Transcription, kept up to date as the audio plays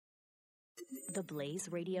The Blaze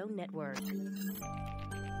Radio Network.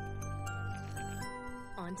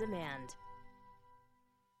 On demand.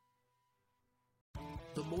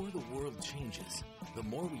 The more the world changes, the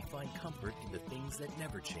more we find comfort in the things that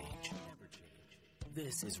never change.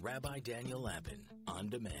 This is Rabbi Daniel Lapin, On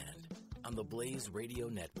Demand, on the Blaze Radio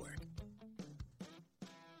Network.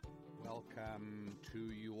 Welcome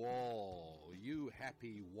to you all, you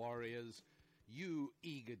happy warriors, you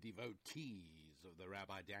eager devotees of the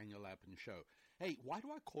Rabbi Daniel Lapin Show. Hey, why do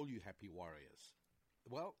I call you happy warriors?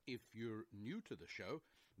 Well, if you're new to the show,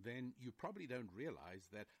 then you probably don't realize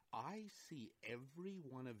that I see every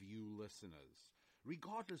one of you listeners,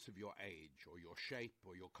 regardless of your age or your shape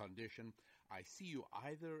or your condition. I see you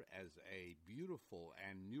either as a beautiful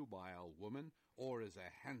and nubile woman or as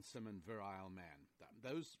a handsome and virile man.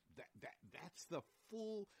 That's the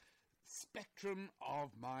full spectrum of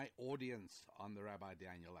my audience on the Rabbi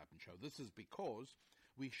Daniel Lapin Show. This is because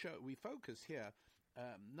we focus here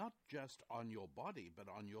not just on your body, but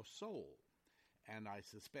on your soul. And I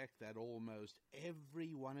suspect that almost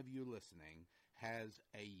every one of you listening has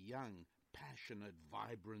a young, passionate,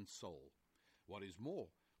 vibrant soul. What is more,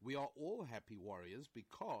 we are all happy warriors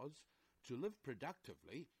because to live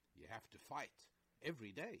productively, you have to fight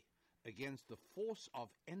every day against the force of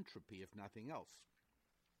entropy, if nothing else.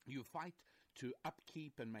 You fight to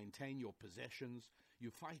upkeep and maintain your possessions. You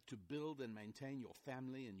fight to build and maintain your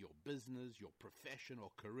family and your business, your profession or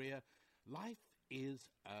career. Life is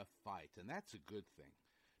a fight, and that's a good thing.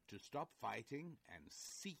 To stop fighting and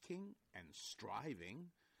seeking and striving,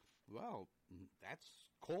 well, that's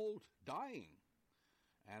called dying.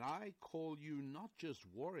 And I call you not just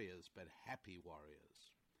warriors, but happy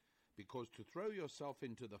warriors. Because to throw yourself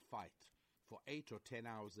into the fight for 8 or 10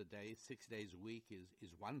 hours a day, 6 days a week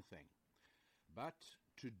is one thing. But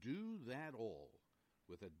to do that all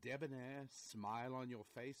with a debonair smile on your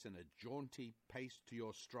face and a jaunty pace to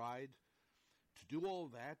your stride, to do all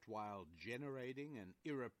that while generating an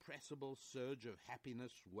irrepressible surge of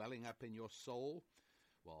happiness welling up in your soul,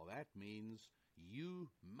 well, that means you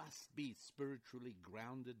must be spiritually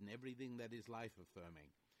grounded in everything that is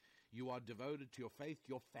life-affirming. You are devoted to your faith,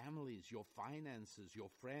 your families, your finances, your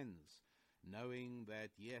friends, knowing that,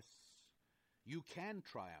 yes, you can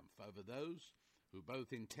triumph over those who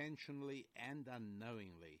both intentionally and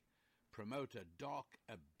unknowingly promote a dark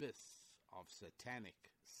abyss of satanic,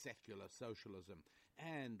 secular socialism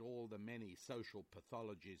and all the many social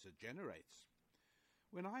pathologies it generates.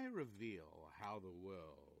 When I reveal how the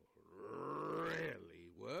world really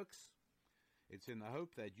works, it's in the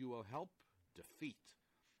hope that you will help defeat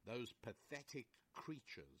those pathetic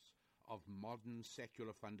creatures of modern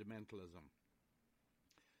secular fundamentalism,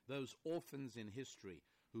 those orphans in history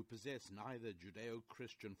who possess neither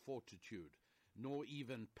Judeo-Christian fortitude nor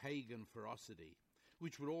even pagan ferocity,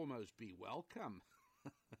 which would almost be welcome.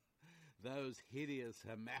 Those hideous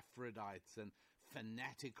hermaphrodites and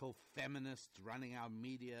fanatical feminists running our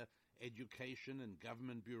media, education, and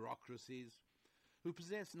government bureaucracies, who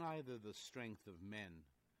possess neither the strength of men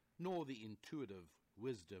nor the intuitive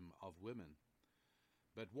wisdom of women.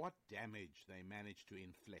 But what damage they manage to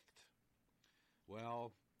inflict.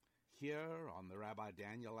 Well, here on the Rabbi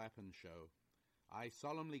Daniel Lapin Show, I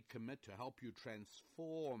solemnly commit to help you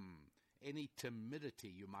transform any timidity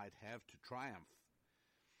you might have to triumph.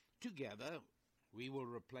 Together, we will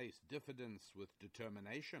replace diffidence with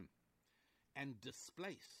determination and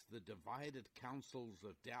displace the divided counsels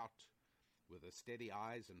of doubt with the steady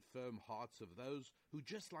eyes and firm hearts of those who,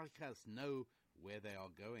 just like us, know where they are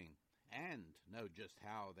going and know just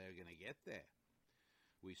how they're going to get there.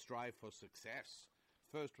 We strive for success,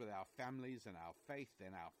 first with our families and our faith,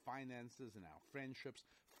 then our finances and our friendships,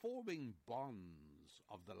 forming bonds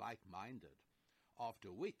of the like-minded, after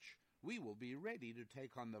which we will be ready to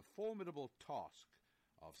take on the formidable task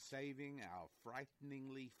of saving our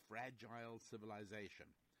frighteningly fragile civilization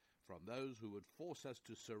from those who would force us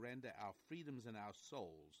to surrender our freedoms and our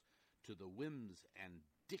souls to the whims and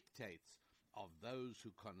dictates of those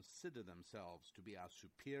who consider themselves to be our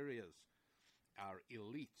superiors, our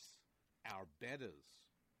elites, our betters,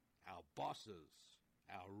 our bosses,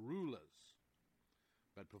 our rulers.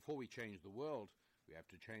 But before we change the world, we have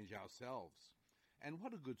to change ourselves. And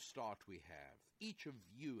what a good start we have. Each of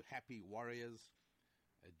you happy warriors,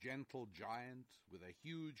 a gentle giant with a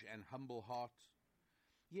huge and humble heart.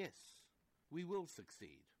 Yes, we will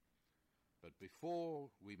succeed. But before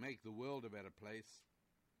we make the world a better place,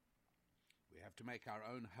 we have to make our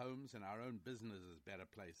own homes and our own businesses better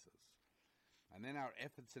places. And then our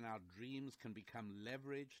efforts and our dreams can become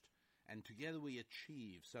leveraged, and together we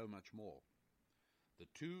achieve so much more. The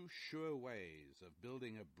two sure ways of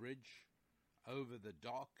building a bridge over the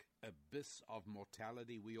dark abyss of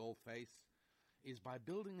mortality we all face is by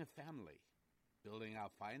building a family, building our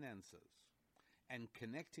finances, and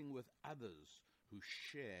connecting with others who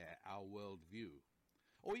share our worldview,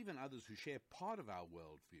 or even others who share part of our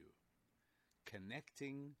worldview.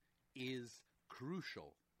 Connecting is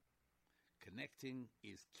crucial. Connecting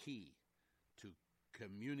is key to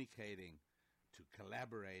communicating, to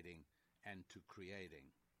collaborating, and to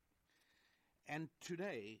creating. And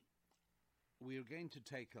today, we are going to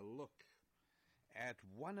take a look at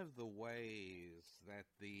one of the ways that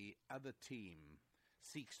the other team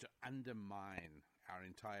seeks to undermine our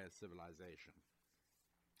entire civilization.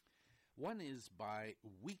 One is by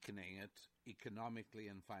weakening it economically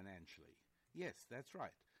and financially. Yes, that's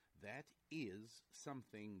right. That is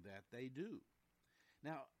something that they do.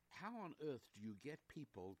 Now, how on earth do you get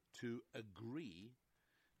people to agree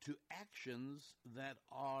to actions that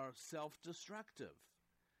are self-destructive?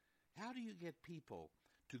 How do you get people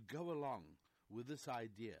to go along with this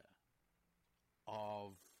idea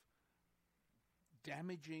of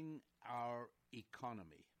damaging our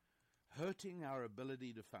economy, hurting our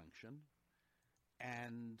ability to function,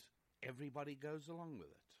 and everybody goes along with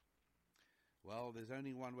it? Well, there's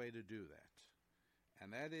only one way to do that,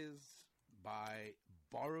 and that is by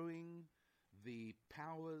borrowing the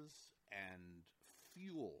powers and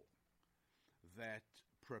fuel that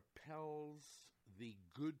propels the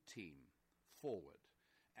good team forward,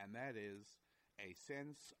 and that is a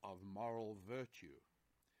sense of moral virtue,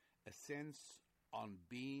 a sense on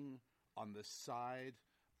being on the side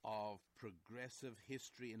of progressive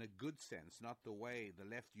history in a good sense, not the way the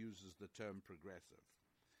left uses the term progressive.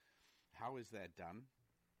 How is that done?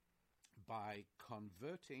 By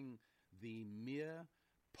converting the mere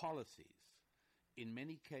policies, in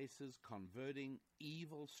many cases converting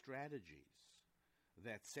evil strategies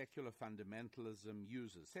that secular fundamentalism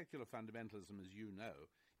uses. Secular fundamentalism, as you know,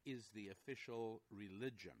 is the official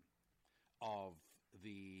religion of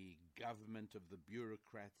the government, of the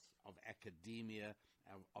bureaucrats, of academia,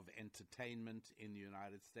 of entertainment in the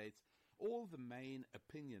United States, all the main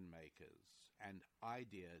opinion makers and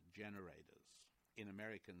idea generators in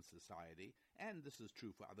American society, and this is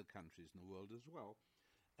true for other countries in the world as well,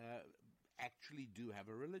 actually do have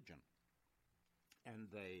a religion. And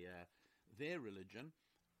their religion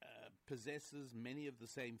possesses many of the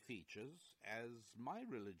same features as my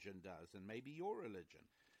religion does, and maybe your religion.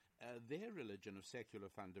 Their religion of secular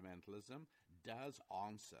fundamentalism does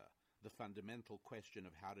answer the fundamental question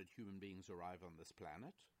of how did human beings arrive on this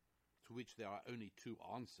planet, to which there are only two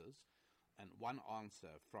answers, and one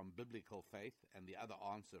answer from biblical faith and the other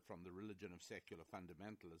answer from the religion of secular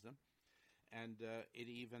fundamentalism. And it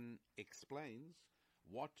even explains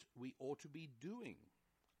what we ought to be doing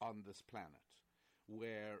on this planet,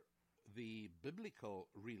 where the biblical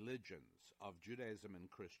religions of Judaism and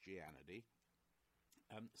Christianity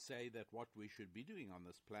say that what we should be doing on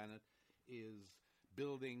this planet is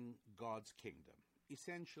building God's kingdom,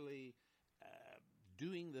 essentially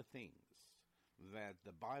doing the things that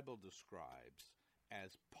the Bible describes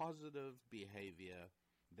as positive behavior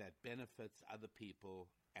that benefits other people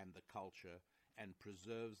and the culture and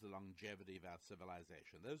preserves the longevity of our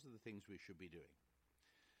civilization. Those are the things we should be doing.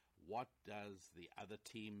 What does the other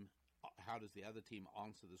team, how does the other team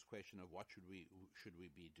answer this question of what should we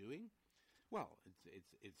be doing? Well,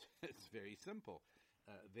 it's very simple.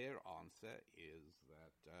 Their answer is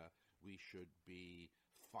that we should be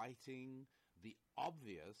fighting the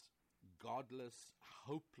obvious godless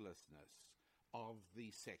hopelessness of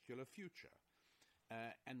the secular future.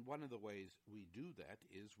 And one of the ways we do that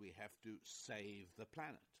is we have to save the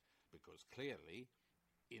planet, because clearly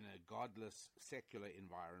in a godless secular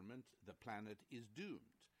environment, the planet is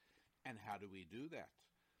doomed. And how do we do that?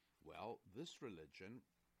 Well, this religion,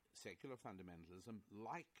 secular fundamentalism,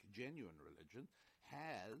 like genuine religion,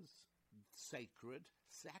 has sacred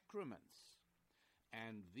sacraments.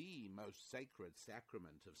 And the most sacred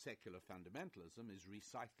sacrament of secular fundamentalism is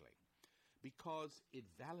recycling, because it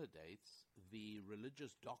validates the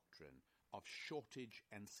religious doctrine of shortage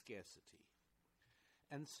and scarcity.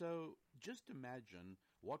 And so just imagine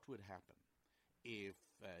what would happen if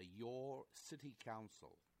your city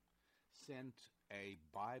council sent a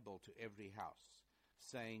Bible to every house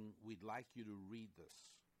saying, we'd like you to read this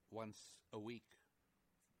once a week,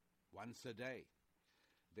 once a day.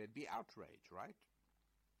 There'd be outrage, right?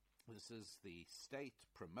 This is the state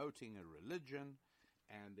promoting a religion,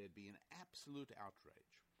 and there'd be an absolute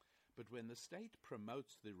outrage. But when the state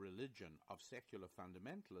promotes the religion of secular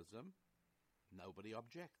fundamentalism, nobody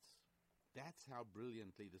objects. That's how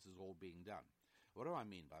brilliantly this is all being done. What do I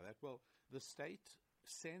mean by that? Well, the state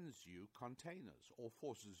sends you containers or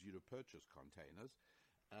forces you to purchase containers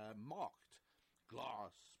marked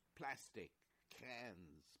glass, plastic,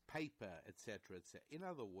 cans, paper, etc., etc. In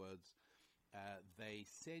other words, they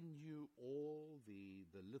send you all the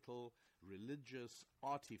little religious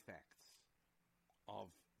artifacts of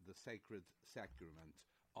the sacred sacrament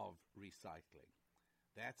of recycling.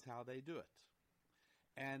 That's how they do it.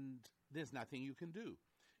 And there's nothing you can do.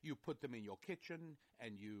 You put them in your kitchen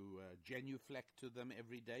and you genuflect to them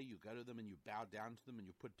every day. You go to them and you bow down to them and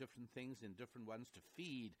you put different things in different ones to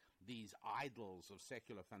feed these idols of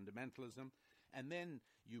secular fundamentalism. And then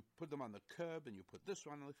you put them on the curb and you put this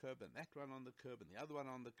one on the curb and that one on the curb and the other one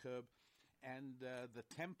on the curb. And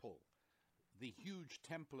the temple, the huge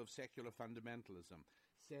temple of secular fundamentalism,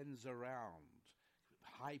 sends around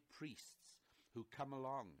high priests who come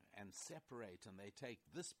along and separate, and they take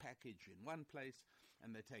this package in one place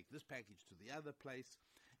and they take this package to the other place.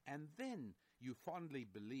 And then you fondly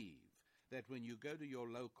believe that when you go to your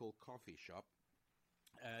local coffee shop,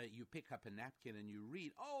 you pick up a napkin and you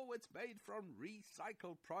read, oh, it's made from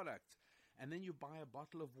recycled products. And then you buy a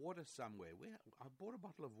bottle of water somewhere. I bought a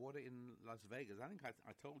bottle of water in Las Vegas. I think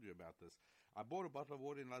I told you about this. I bought a bottle of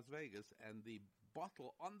water in Las Vegas, and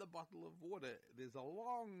on the bottle of water, there's a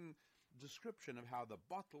long description of how the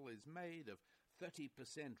bottle is made of 30%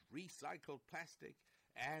 recycled plastic,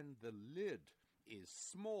 and the lid is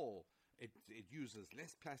small. It uses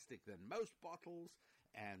less plastic than most bottles,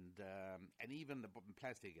 and even the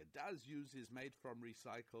plastic it does use is made from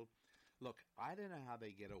recycled. Look, I don't know how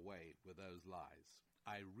they get away with those lies.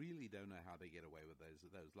 I really don't know how they get away with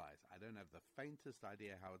those lies. I don't have the faintest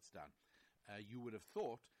idea how it's done. You would have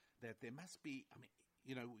thought that there must be,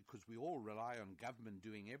 because we all rely on government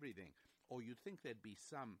doing everything, or you'd think there'd be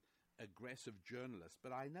some aggressive journalist.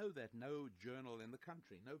 But I know that no journal in the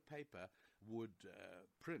country, no paper, would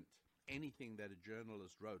print anything that a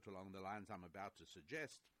journalist wrote along the lines I'm about to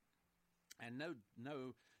suggest. And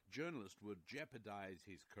no journalist would jeopardize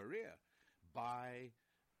his career by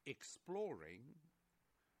exploring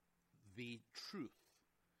the truth,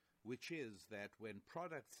 which is that when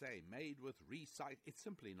products say made with recycled, it's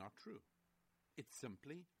simply not true. It's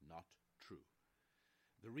simply not true.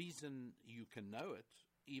 The reason you can know it,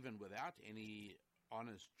 even without any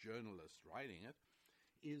honest journalist writing it,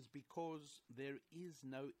 is because there is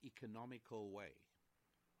no economical way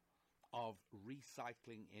of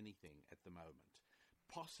recycling anything at the moment.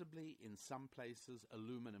 Possibly in some places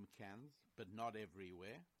aluminum cans, but not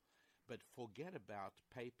everywhere. But forget about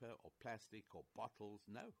paper or plastic or bottles.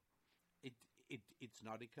 No, it's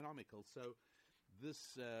not economical. So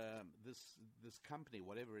this company,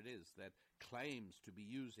 whatever it is, that claims to be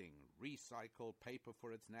using recycled paper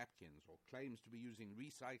for its napkins or claims to be using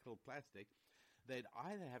recycled plastic, they'd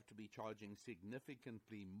either have to be charging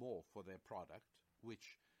significantly more for their product,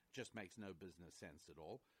 which just makes no business sense at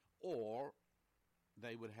all, or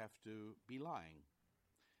they would have to be lying.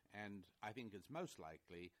 And I think it's most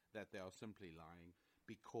likely that they are simply lying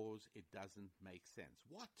because it doesn't make sense.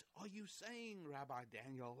 What are you saying, Rabbi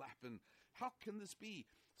Daniel Lapin? How can this be?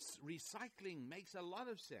 Recycling makes a lot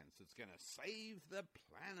of sense. It's going to save the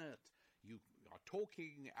planet. You are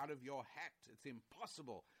talking out of your hat. It's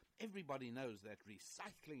impossible. Everybody knows that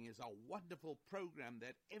recycling is a wonderful program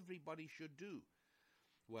that everybody should do.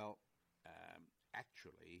 Well,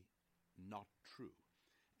 actually, not true.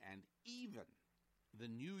 And even the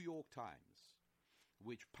New York Times,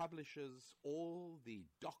 which publishes all the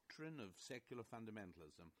doctrine of secular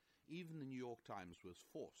fundamentalism, even the New York Times was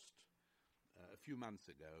forced a few months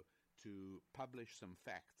ago to publish some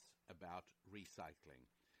facts about recycling.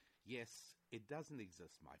 Yes, it doesn't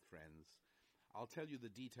exist, my friends. I'll tell you the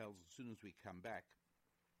details as soon as we come back.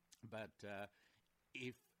 But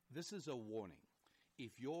if this is a warning,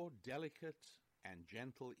 if your delicate and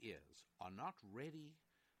gentle ears are not ready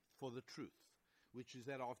for the truth, which is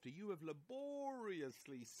that after you have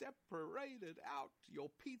laboriously separated out, your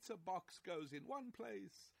pizza box goes in one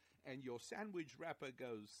place, and your sandwich wrapper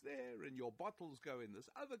goes there, and your bottles go in this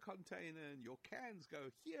other container, and your cans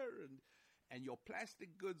go here, and your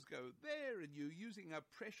plastic goods go there, and you're using up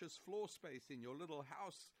precious floor space in your little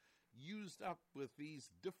house used up with these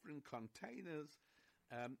different containers,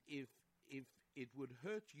 if it would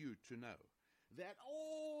hurt you to know that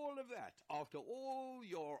all of that, after all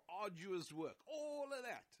your arduous work, all of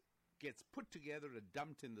that gets put together and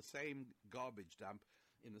dumped in the same garbage dump,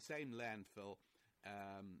 in the same landfill.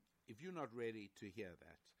 If you're not ready to hear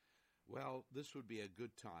that, well, this would be a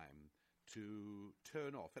good time to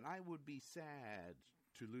turn off. And I would be sad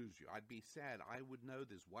to lose you. I'd be sad. I would know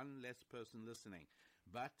there's one less person listening.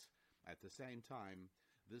 But at the same time,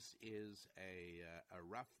 This is a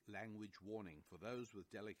rough language warning for those with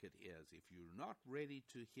delicate ears. If you're not ready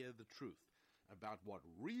to hear the truth about what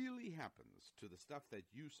really happens to the stuff that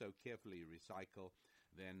you so carefully recycle,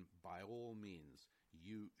 then by all means,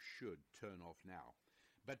 you should turn off now.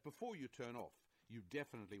 But before you turn off, you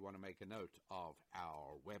definitely want to make a note of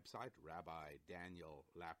our website,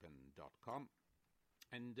 RabbiDanielLapin.com.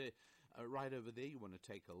 And right over there, you want to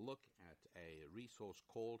take a look at a resource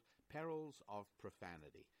called Perils of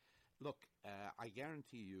Profanity. Look, I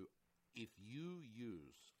guarantee you, if you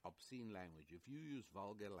use obscene language, if you use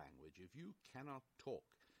vulgar language, if you cannot talk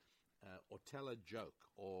or tell a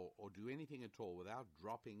joke or do anything at all without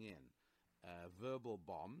dropping in verbal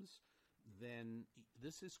bombs, then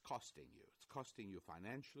this is costing you. It's costing you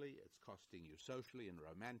financially, it's costing you socially and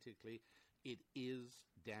romantically. It is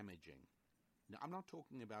damaging. Now, I'm not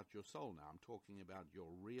talking about your soul now. I'm talking about your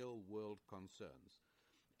real-world concerns.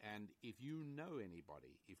 And if you know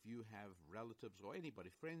anybody, if you have relatives or anybody,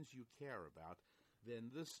 friends you care about,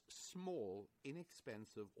 then this small,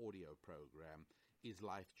 inexpensive audio program is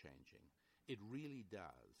life-changing. It really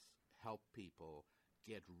does help people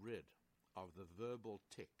get rid of the verbal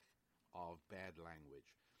tick of bad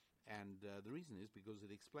language. And the reason is because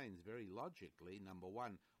it explains very logically, number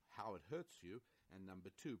one, how it hurts you, and number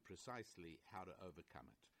two, precisely how to overcome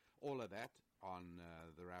it. All of that on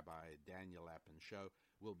the Rabbi Daniel Lapin Show.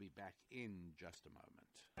 We'll be back in just a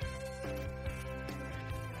moment.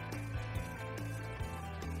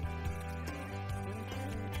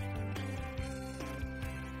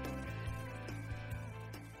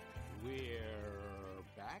 We're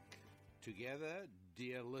back together,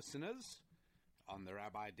 dear listeners, on the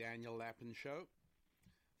Rabbi Daniel Lapin Show.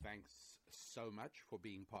 Thanks so much for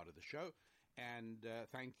being part of the show. And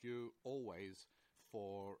thank you always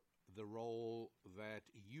for the role that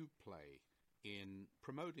you play in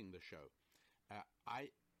promoting the show.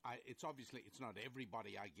 It's obviously, it's not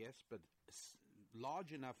everybody, I guess, but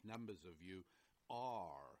large enough numbers of you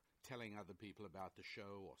are telling other people about the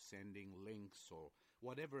show or sending links or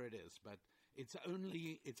whatever it is. But it's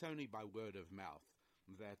only by word of mouth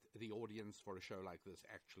that the audience for a show like this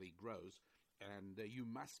actually grows. And you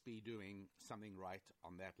must be doing something right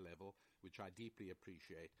on that level, which I deeply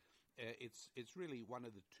appreciate. It's really one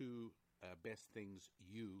of the two best things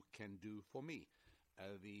you can do for me.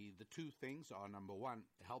 The two things are, number one,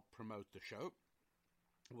 help promote the show,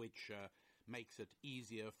 which makes it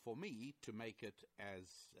easier for me to make it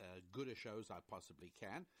as good a show as I possibly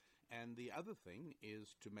can. And the other thing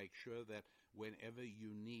is to make sure that whenever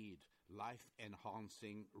you need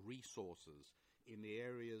life-enhancing resources in the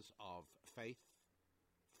areas of faith,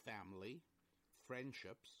 family,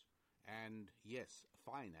 friendships, and, yes,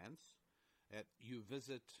 finance, you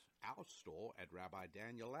visit our store at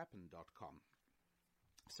RabbiDanielLapin.com.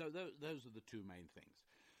 So those are the two main things.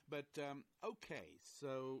 But, okay,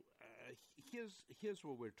 so here's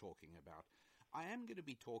what we're talking about. I am going to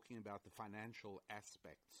be talking about the financial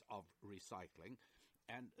aspects of recycling,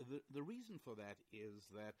 and the reason for that is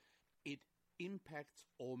that it impacts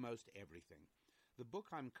almost everything. The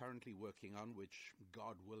book I'm currently working on, which,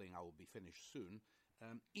 God willing, I will be finished soon,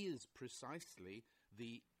 is precisely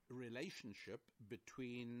the relationship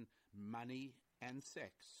between money and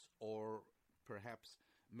sex, or perhaps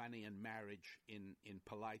money and marriage in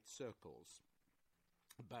polite circles.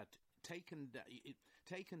 But taken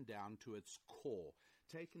down to its core,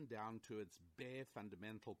 taken down to its bare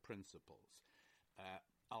fundamental principles.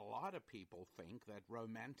 A lot of people think that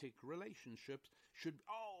romantic relationships should,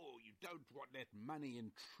 you don't let money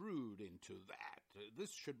intrude into that.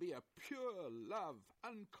 This should be a pure love,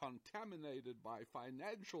 uncontaminated by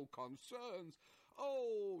financial concerns.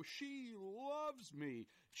 Oh, she loves me.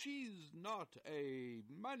 She's not a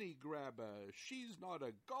money grabber. She's not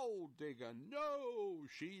a gold digger. No,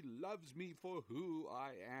 she loves me for who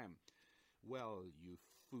I am. Well, you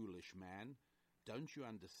foolish man, don't you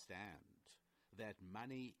understand that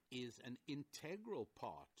money is an integral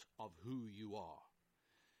part of who you are?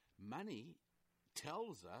 Money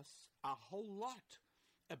tells us a whole lot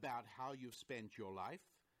about how you've spent your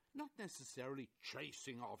life, not necessarily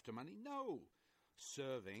chasing after money, no,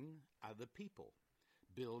 serving other people,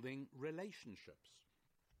 building relationships.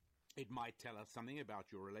 It might tell us something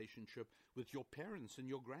about your relationship with your parents and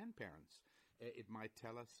your grandparents. It might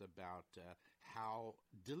tell us about how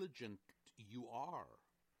diligent you are,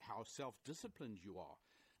 how self-disciplined you are.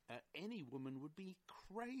 Any woman would be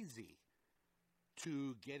crazy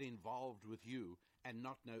to get involved with you and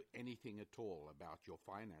not know anything at all about your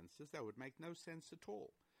finances. That would make no sense at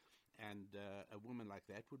all. And a woman like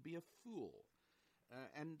that would be a fool.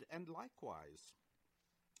 And likewise,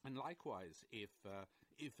 if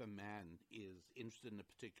if a man is interested in a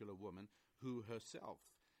particular woman who herself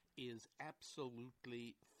is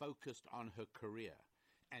absolutely focused on her career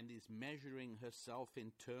and is measuring herself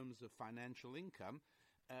in terms of financial income,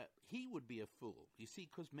 he would be a fool. You see,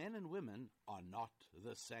 because men and women are not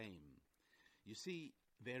the same. You see,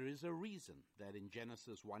 there is a reason that in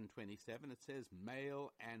Genesis 1:27 it says,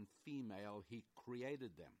 male and female he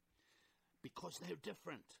created them. Because they're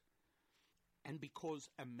different. And because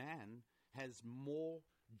a man has more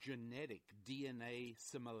genetic DNA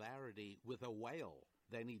similarity with a whale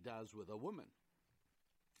than he does with a woman.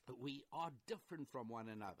 We are different from one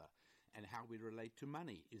another, and how we relate to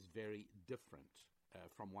money is very different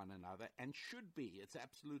from one another, and should be. It's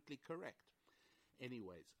absolutely correct.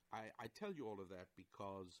 Anyways, I tell you all of that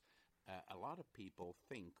because a lot of people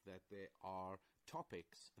think that there are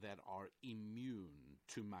topics that are immune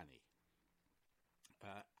to money.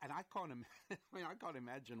 And I can't I can't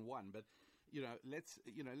imagine one, but let's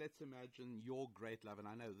imagine your great love, and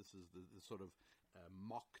I know this is the sort of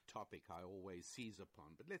mock topic I always seize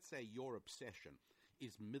upon, but let's say your obsession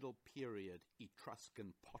is middle period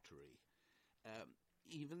Etruscan pottery.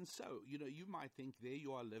 Even so, you might think there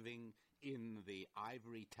you are living in the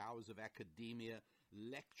ivory towers of academia,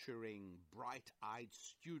 lecturing bright-eyed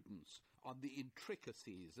students on the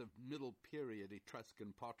intricacies of middle period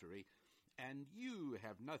Etruscan pottery, and you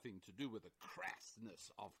have nothing to do with the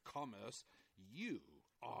crassness of commerce. You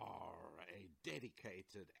are a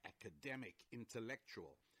dedicated academic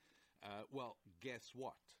intellectual. Well, guess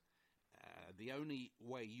what? The only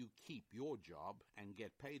way you keep your job and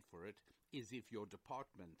get paid for it is if your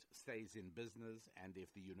department stays in business and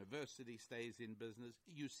if the university stays in business.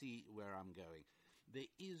 You see where I'm going. There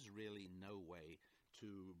is really no way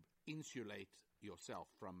to insulate yourself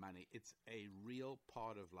from money. It's a real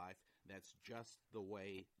part of life. That's just the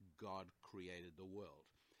way God created the world.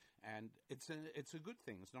 And it's a good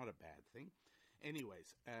thing. It's not a bad thing.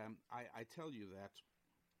 Anyways, I tell you that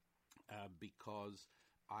because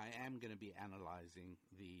I am going to be analyzing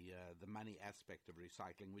the money aspect of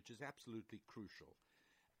recycling, which is absolutely crucial.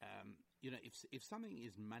 If something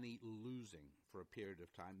is money losing for a period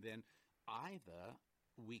of time, then either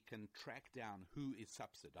we can track down who is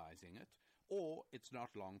subsidizing it, or it's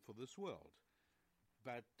not long for this world.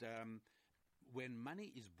 But when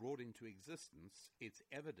money is brought into existence, it's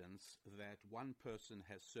evidence that one person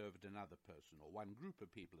has served another person, or one group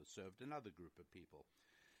of people has served another group of people.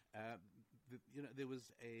 There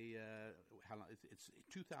was it's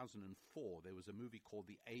 2004, there was a movie called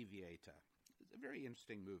The Aviator. It's a very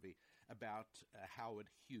interesting movie about Howard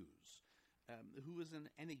Hughes, who was an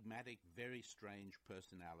enigmatic, very strange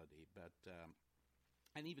personality. But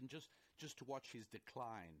and even just to watch his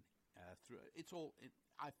decline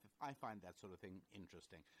I find that sort of thing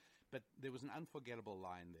interesting. But there was an unforgettable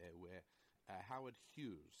line there where Howard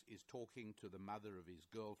Hughes is talking to the mother of his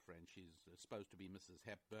girlfriend. She's supposed to be Mrs.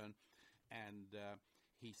 Hepburn, and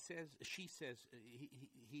he says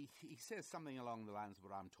something along the lines of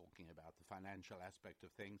what I'm talking about, the financial aspect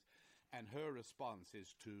of things, and her response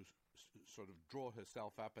is to sort of draw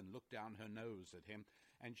herself up and look down her nose at him,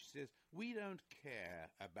 and she says, "We don't care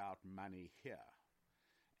about money here."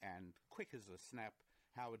 And quick as a snap,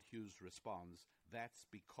 Howard Hughes responds, "That's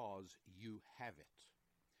because you have it."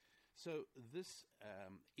 So this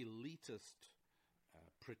elitist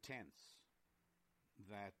pretense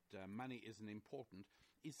that money isn't important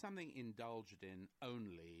is something indulged in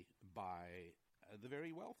only by the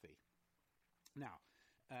very wealthy. Now,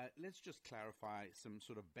 let's just clarify some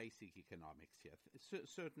sort of basic economics here.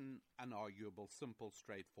 Certain unarguable, simple,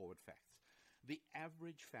 straightforward facts. The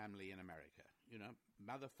average family in America,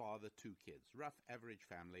 mother, father, 2 kids, rough average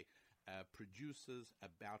family, produces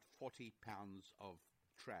about 40 pounds of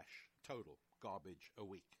trash, total garbage a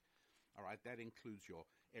week. All right, that includes your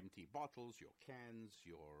empty bottles, your cans,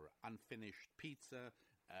 your unfinished pizza,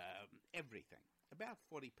 everything. About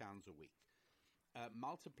 40 pounds a week.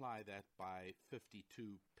 Multiply that by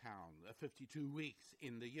 52 weeks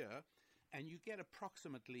in the year, and you get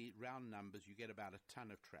approximately, round numbers, you get about a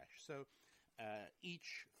ton of trash. So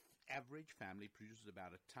each average family produces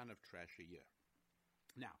about a ton of trash a year.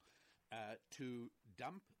 Now, to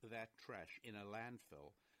dump that trash in a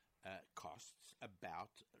landfill costs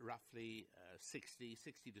about roughly $60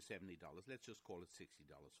 to $70. Let's just call it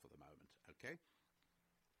 $60 for the moment, okay?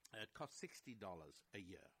 It costs $60 a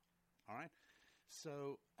year, all right?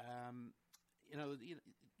 So,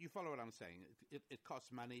 you follow what I'm saying. It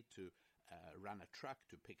costs money to run a truck,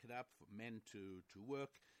 to pick it up, for men to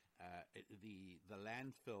work. The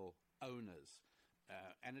landfill owners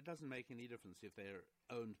And it doesn't make any difference if they're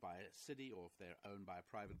owned by a city or if they're owned by a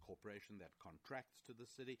private corporation that contracts to the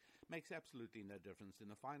city. Makes absolutely no difference. In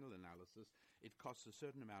the final analysis, it costs a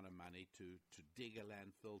certain amount of money to dig a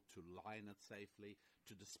landfill, to line it safely,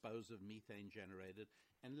 to dispose of methane generated.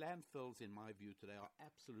 And landfills, in my view today, are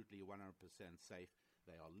absolutely 100% safe.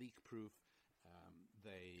 They are leak-proof.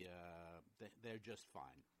 They're just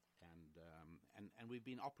fine. And we've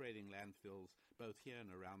been operating landfills both here and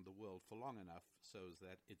around the world for long enough so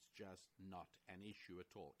that it's just not an issue at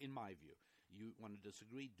all, in my view. You want to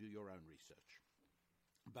disagree, do your own research.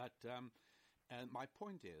 But my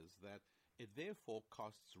point is that it therefore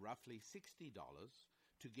costs roughly $60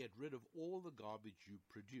 to get rid of all the garbage you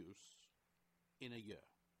produce in a year.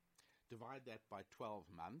 Divide that by 12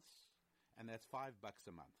 months, and that's $5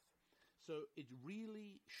 a month. So it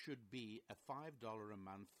really should be a $5 a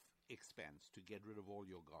month expense to get rid of all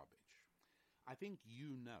your garbage. I think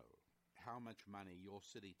you know how much money your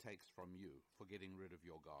city takes from you for getting rid of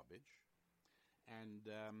your garbage, and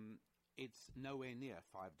it's nowhere near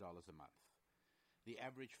 $5 a month. The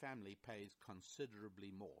average family pays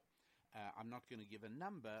considerably more. I'm not going to give a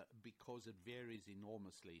number because it varies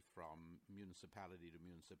enormously from municipality to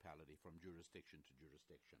municipality, from jurisdiction to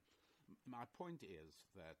jurisdiction. My point is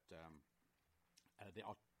that there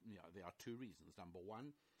are two reasons. Number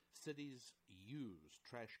one, cities use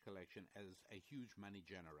trash collection as a huge money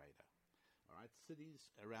generator. All right,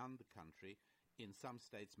 cities around the country, in some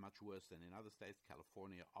states much worse than in other states.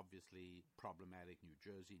 California, obviously problematic. New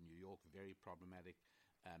Jersey, New York, very problematic.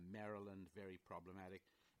 Maryland, very problematic.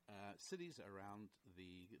 Cities around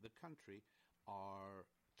the country are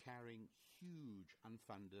carrying huge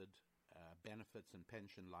unfunded benefits and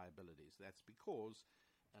pension liabilities. That's because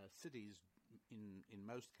cities, in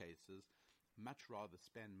most cases, much rather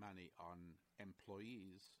spend money on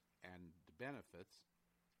employees and benefits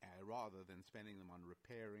rather than spending them on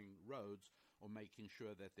repairing roads or making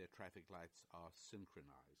sure that their traffic lights are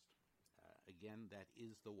synchronized. Again, that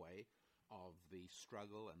is the way of the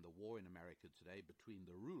struggle and the war in America today between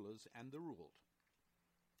the rulers and the ruled.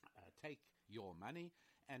 Take your money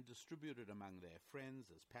and distribute it among their friends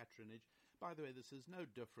as patronage. By the way, this is no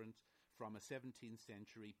different from a 17th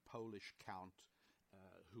century Polish count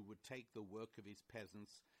who would take the work of his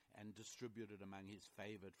peasants and distribute it among his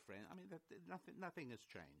favored friends. I mean, nothing has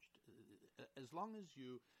changed. As long as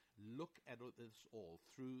you look at this all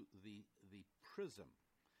through the prism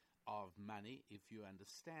of money, if you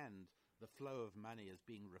understand the flow of money as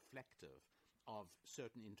being reflective of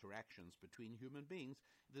certain interactions between human beings,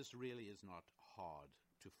 this really is not hard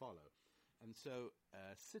to follow. And so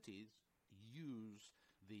cities use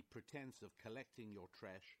the pretense of collecting your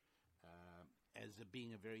trash as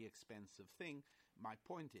being a very expensive thing. My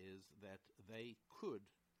point is that they could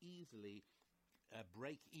easily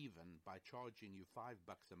break even by charging you $5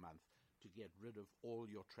 a month to get rid of all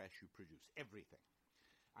your trash you produce, everything.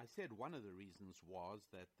 I said one of the reasons was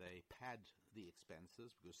that they pad the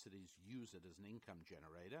expenses because cities use it as an income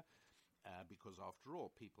generator. Because after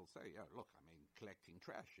all, people say, "Oh, look, I mean, collecting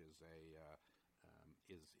trash is a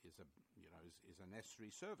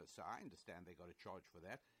necessary service. So I understand they got to charge for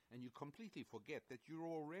that." And you completely forget that you're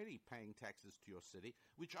already paying taxes to your city,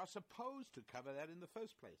 which are supposed to cover that in the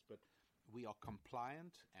first place. But we are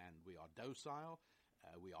compliant and we are docile.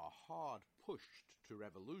 We are hard pushed to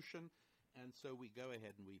revolution. And so we go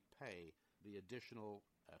ahead and we pay the additional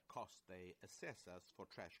cost they assess us for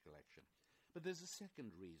trash collection. But there's a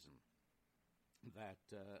second reason that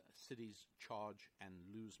cities charge and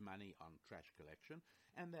lose money on trash collection,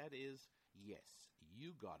 and that is, yes,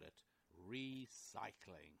 you got it,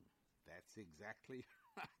 recycling. That's exactly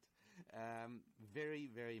right. Very,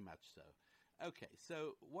 very much so. Okay,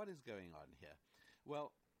 so what is going on here?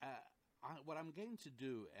 Well, what I'm going to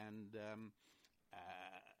do, and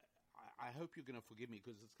I hope you're going to forgive me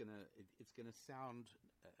because it's going to sound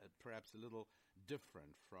perhaps a little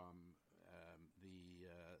different from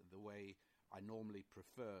the way I normally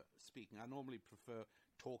prefer speaking. I normally prefer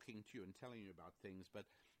talking to you and telling you about things, but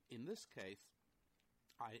in this case,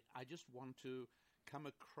 I just want to come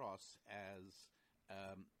across as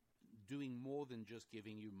doing more than just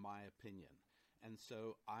giving you my opinion. And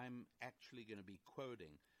so I'm actually going to be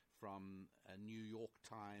quoting from New York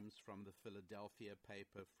Times, from the Philadelphia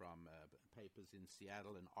paper, from papers in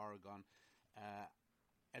Seattle and Oregon.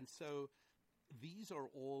 And so these are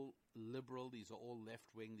all liberal, these are all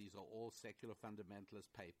left-wing, these are all secular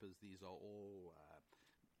fundamentalist papers, these are all...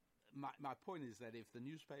 My point is that if the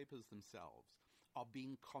newspapers themselves are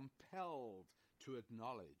being compelled to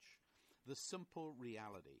acknowledge the simple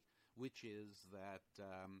reality, which is that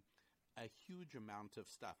a huge amount of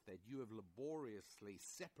stuff that you have laboriously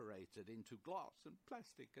separated into glass and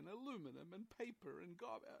plastic and aluminum and paper and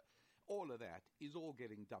all of that is all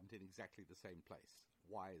getting dumped in exactly the same place.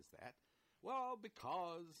 Why is that? Well,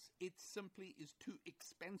 because it simply is too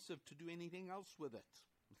expensive to do anything else with it.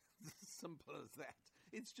 Simple as that.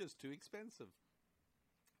 It's just too expensive.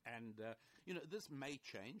 And, this may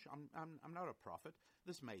change. I'm not a prophet.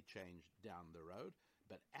 This may change down the road.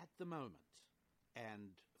 But at the moment, and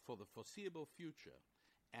for the foreseeable future,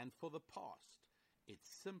 and for the past, it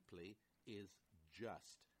simply is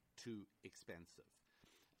just too expensive.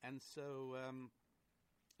 And so,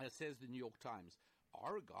 as says the New York Times,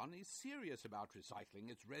 Oregon is serious about recycling.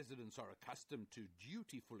 Its residents are accustomed to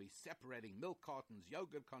dutifully separating milk cartons,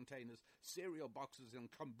 yogurt containers, cereal boxes, and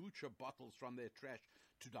kombucha bottles from their trash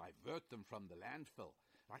to divert them from the landfill.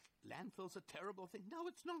 Like, landfill's a terrible thing. No,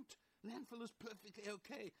 it's not. Landfill is perfectly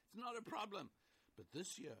okay. It's not a problem. But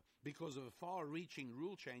this year, because of a far-reaching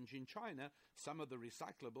rule change in China, some of the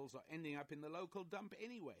recyclables are ending up in the local dump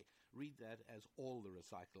anyway. Read that as all the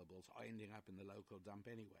recyclables are ending up in the local dump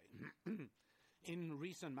anyway. In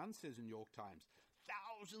recent months, says the New York Times,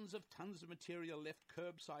 thousands of tons of material left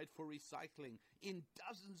curbside for recycling in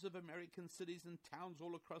dozens of American cities and towns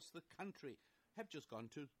all across the country have just gone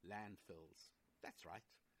to landfills. That's right.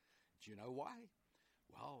 Do you know why?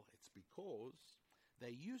 Well, it's because they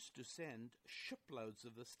used to send shiploads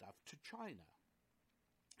of the stuff to China.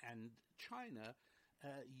 And China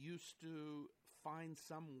used to find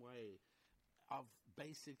some way of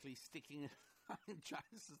basically sticking it. China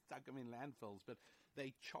stuck them in landfills, but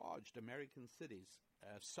they charged American cities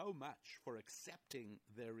so much for accepting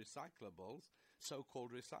their recyclables,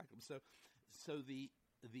 so-called recyclables. So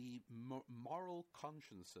the moral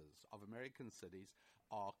consciences of American cities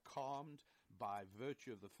are calmed by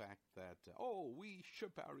virtue of the fact that, we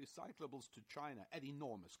ship our recyclables to China at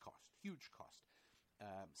enormous cost, huge cost.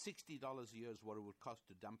 $60 a year is what it would cost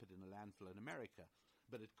to dump it in a landfill in America,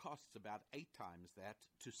 but it costs about 8 times that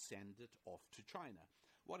to send it off to China.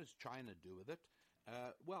 What does China do with it?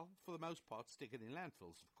 Well, for the most part, stick it in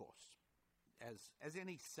landfills, of course, as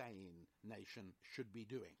any sane nation should be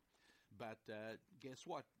doing. But guess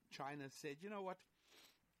what? China said, you know what?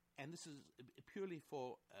 And this is purely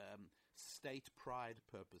for state pride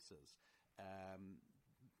purposes.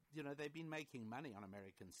 They've been making money on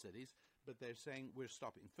American cities, but they're saying we're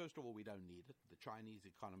stopping. First of all, we don't need it. The Chinese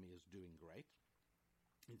economy is doing great.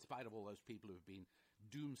 In spite of all those people who've been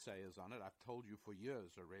doomsayers on it, I've told you for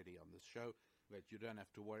years already on this show that you don't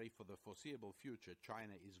have to worry for the foreseeable future.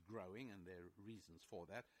 China is growing, and there are reasons for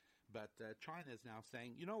that. But China is now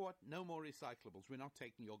saying, you know what, no more recyclables. We're not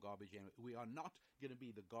taking your garbage in. We are not going to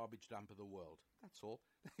be the garbage dump of the world. That's all.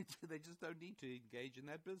 They just don't need to engage in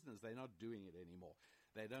that business. They're not doing it anymore.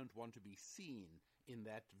 They don't want to be seen in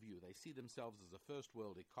that view. They see themselves as a first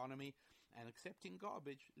world economy, and accepting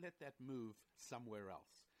garbage, let that move somewhere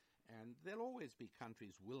else. And there'll always be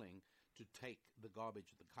countries willing to take the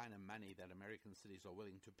garbage, the kind of money that American cities are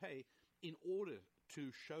willing to pay, in order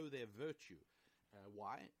to show their virtue.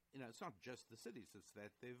 Why? It's not just the cities, it's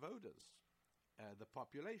that their voters, the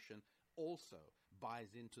population, also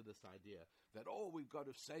buys into this idea that, we've got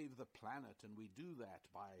to save the planet, and we do that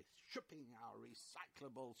by shipping our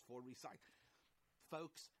recyclables for recycling.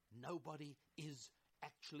 Folks, nobody is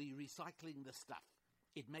actually recycling the stuff.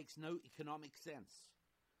 It makes no economic sense.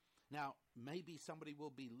 Now, maybe somebody will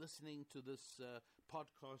be listening to this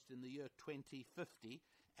podcast in the year 2050,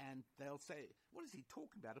 and they'll say, what is he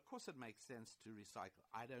talking about? Of course it makes sense to recycle.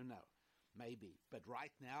 I don't know. Maybe. But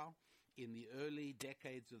right now, in the early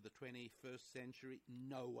decades of the 21st century,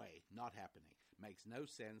 no way. Not happening. Makes no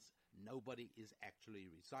sense. Nobody is actually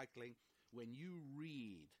recycling. When you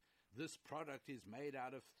read, this product is made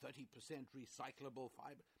out of 30% recyclable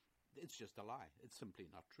fiber, it's just a lie. It's simply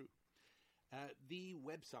not true. The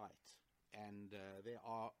website, and there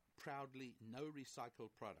are proudly no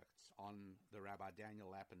recycled products on the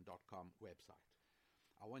RabbiDanielLapin.com website.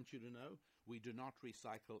 I want you to know we do not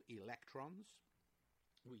recycle electrons.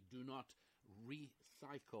 We do not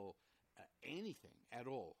recycle anything at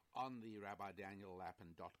all on the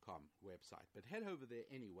RabbiDanielLapin.com website. But head over there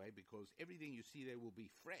anyway, because everything you see there will be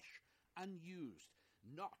fresh, unused,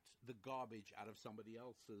 not the garbage out of somebody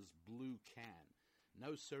else's blue can.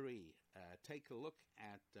 No siree. Take a look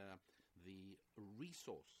at the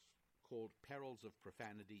resource called Perils of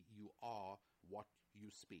Profanity. You are what you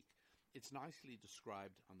speak. It's nicely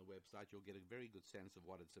described on the website. You'll get a very good sense of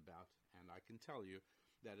what it's about. And I can tell you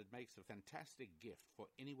that it makes a fantastic gift for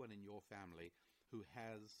anyone in your family who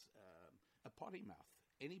has a potty mouth.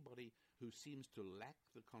 Anybody who seems to lack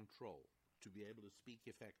the control to be able to speak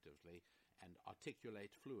effectively and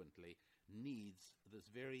articulate fluently needs this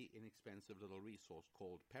very inexpensive little resource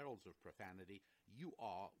called Perils of Profanity. You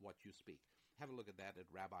are what you speak. Have a look at that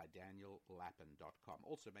at rabbidaniellapin.com.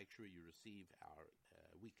 Also, make sure you receive our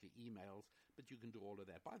weekly emails, but you can do all of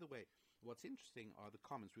that. By the way, what's interesting are the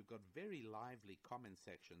comments. We've got very lively comment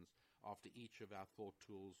sections after each of our Thought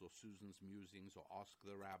Tools or Susan's Musings or Ask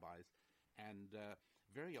the Rabbis, and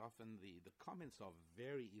very often the comments are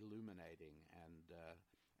very illuminating,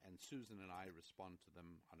 and Susan and I respond to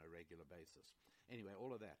them on a regular basis. Anyway,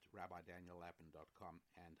 all of that, rabbidaniellapin.com,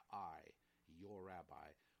 and I, your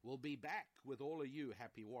rabbi, will be back with all of you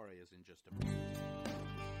happy warriors in just a moment.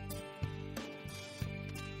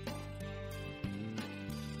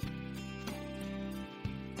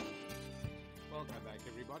 Welcome back,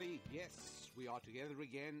 everybody. Yes, we are together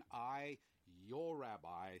again. I, your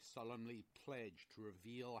rabbi, solemnly pledge to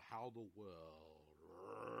reveal how the world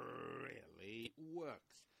really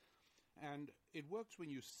works. And it works when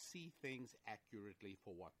you see things accurately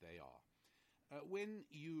for what they are. When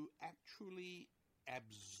you actually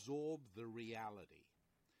absorb the reality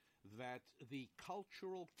that the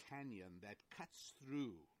cultural canyon that cuts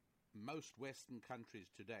through most Western countries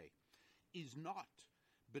today is not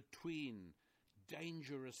between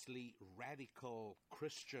dangerously radical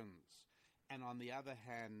Christians and, on the other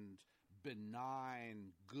hand,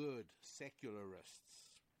 benign, good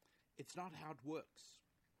secularists. It's not how it works.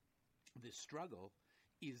 The struggle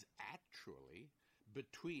is actually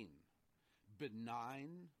between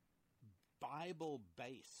benign,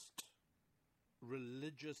 Bible-based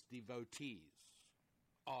religious devotees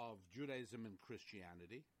of Judaism and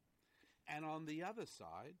Christianity, and on the other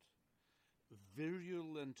side,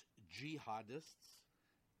 virulent jihadists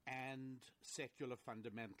and secular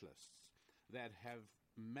fundamentalists that have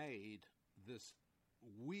made this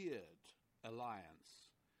weird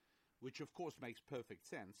alliance, which of course makes perfect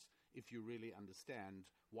sense if you really understand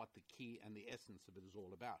what the key and the essence of it is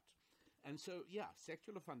all about. And so, yeah,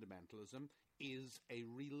 secular fundamentalism is a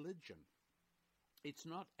religion. It's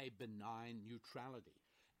not a benign neutrality.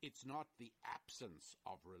 It's not the absence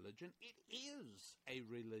of religion. It is a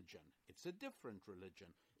religion. It's a different religion.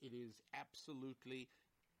 It is absolutely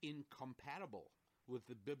incompatible with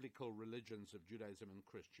the biblical religions of Judaism and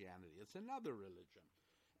Christianity. It's another religion.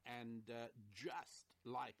 And just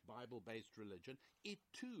like Bible-based religion, it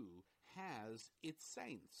too has its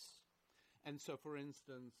saints. And so, for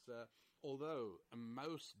instance, although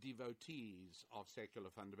most devotees of secular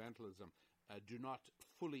fundamentalism do not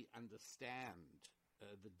fully understand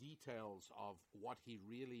the details of what he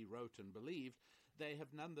really wrote and believed, they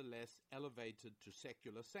have nonetheless elevated to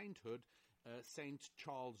secular sainthood Saint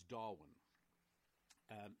Charles Darwin.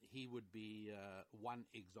 He would be one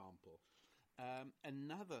example.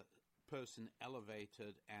 Another person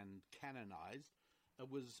elevated and canonized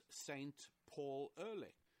was Saint Paul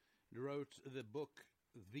Ehrlich. He wrote the book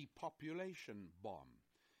The Population Bomb,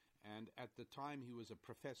 and at the time he was a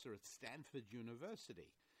professor at Stanford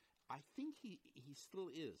University. I think he still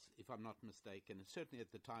is, if I'm not mistaken, and certainly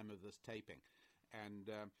at the time of this taping. And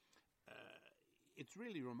it's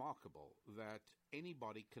really remarkable that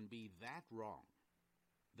anybody can be that wrong,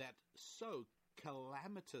 that so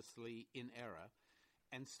calamitously in error,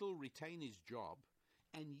 and still retain his job,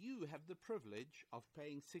 and you have the privilege of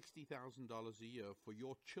paying $60,000 a year for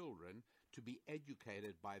your children to be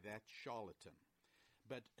educated by that charlatan.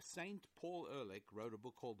 But St. Paul Ehrlich wrote a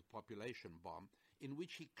book called The Population Bomb, in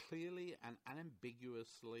which he clearly and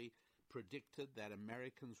unambiguously predicted that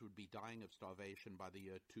Americans would be dying of starvation by the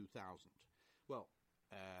year 2000. Well,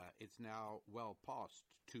 it's now well past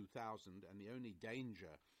 2000, and the only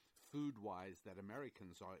danger food-wise that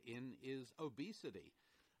Americans are in is obesity.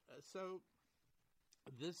 So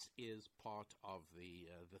this is part of the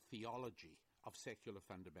theology of secular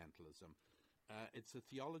fundamentalism. It's a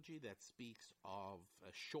theology that speaks of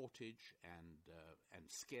shortage and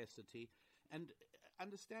scarcity. And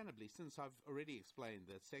understandably, since I've already explained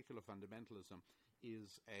that secular fundamentalism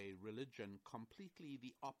is a religion completely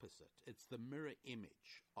the opposite. It's the mirror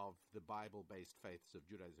image of the Bible-based faiths of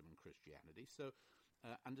Judaism and Christianity. So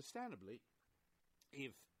understandably,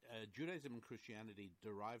 if Judaism and Christianity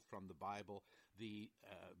derive from the Bible the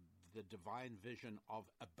divine vision of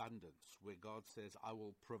abundance, where God says, I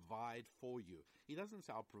will provide for you. He doesn't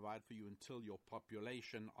say, I'll provide for you until your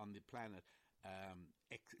population on the planet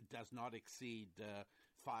does not exceed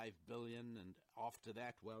 5 billion, and after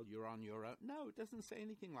that, well, you're on your own. No, it doesn't say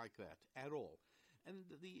anything like that at all. And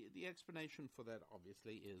the explanation for that,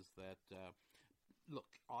 obviously, is that, look,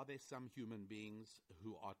 are there some human beings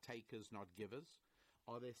who are takers, not givers?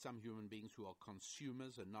 Are there some human beings who are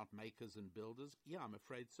consumers and not makers and builders? Yeah, I'm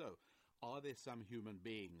afraid so. Are there some human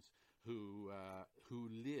beings who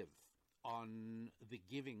live on the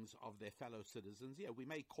givings of their fellow citizens. Yeah, we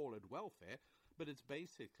may call it welfare, but it's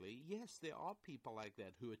basically, yes, there are people like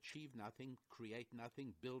that who achieve nothing, create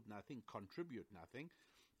nothing, build nothing, contribute nothing,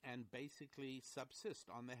 and basically subsist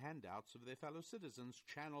on the handouts of their fellow citizens,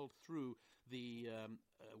 channeled through the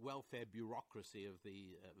welfare bureaucracy of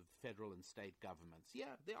the federal and state governments.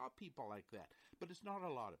 Yeah, there are people like that, but it's not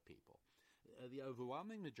a lot of people. The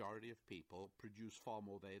overwhelming majority of people produce far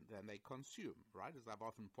more than they consume, right? As I've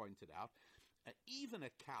often pointed out, even a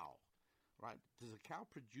cow, right? Does a cow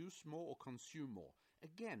produce more or consume more?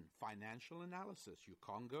 Again, financial analysis. You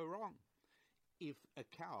can't go wrong. If a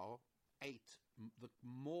cow ate the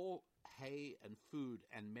more hay and food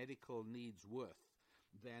and medical needs worth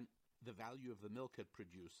than the value of the milk it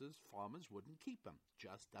produces, farmers wouldn't keep them.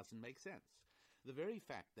 Just doesn't make sense. The very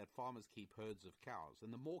fact that farmers keep herds of cows,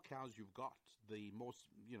 and the more cows you've got, the more,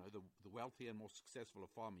 the wealthier and more successful a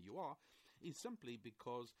farmer you are, is simply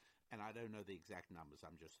because, and I don't know the exact numbers,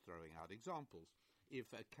 I'm just throwing out examples. If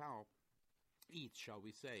a cow eats, shall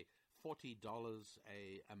we say, $40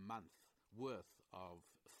 a month worth of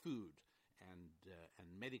food and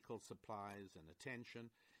medical supplies and attention,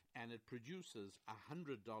 and it produces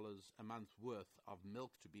 $100 a month worth of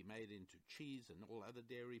milk to be made into cheese and all other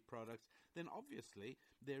dairy products, then obviously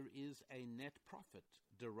there is a net profit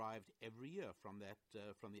derived every year from that,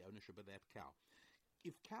 from the ownership of that cow.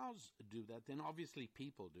 If cows do that, then obviously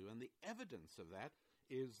people do, and the evidence of that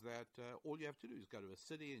is that all you have to do is go to a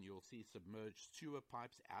city and you'll see submerged sewer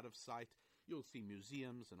pipes out of sight. You'll see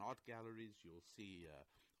museums and art galleries. You'll see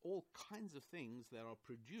all kinds of things that are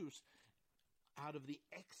produced out of the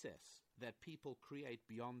excess that people create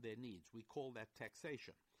beyond their needs. We call that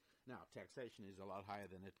taxation. Now, taxation is a lot higher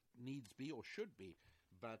than it needs be or should be,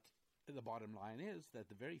 but the bottom line is that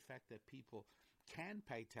the very fact that people can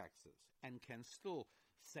pay taxes and can still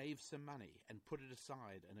save some money and put it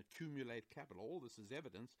aside and accumulate capital, all this is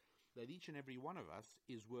evidence that each and every one of us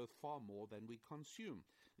is worth far more than we consume.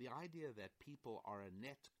 The idea that people are a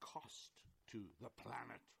net cost to the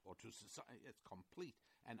planet or to society, it's complete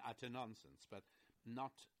and utter nonsense, but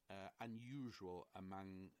not unusual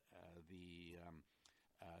among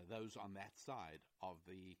those on that side of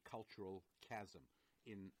the cultural chasm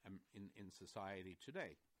in society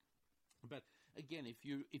today. But again, if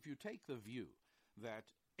you take the view that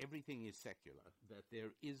everything is secular, that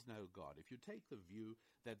there is no God, if you take the view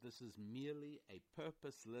that this is merely a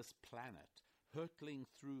purposeless planet hurtling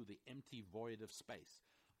through the empty void of space,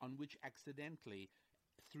 on which accidentally,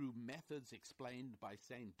 through methods explained by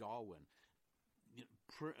St. Darwin,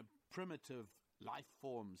 primitive life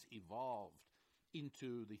forms evolved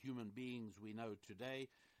into the human beings we know today,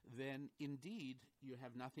 then indeed you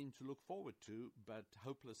have nothing to look forward to but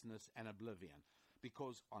hopelessness and oblivion.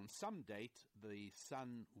 Because on some date, the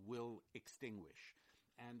sun will extinguish.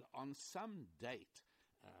 And on some date,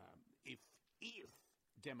 if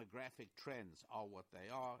demographic trends are what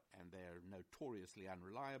they are, and they're notoriously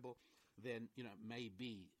unreliable, then,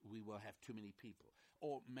 maybe we will have too many people,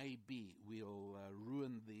 or maybe we'll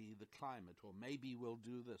ruin the climate, or maybe we'll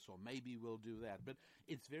do this, or maybe we'll do that. But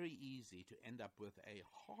it's very easy to end up with a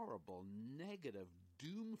horrible, negative,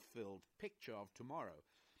 doom-filled picture of tomorrow.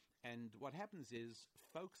 And what happens is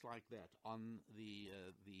folks like that on the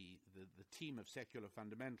team of secular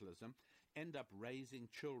fundamentalism end up raising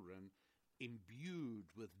children imbued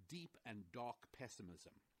with deep and dark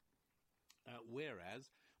pessimism.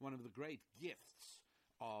 Whereas one of the great gifts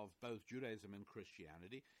of both Judaism and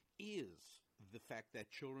Christianity is the fact that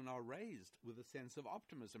children are raised with a sense of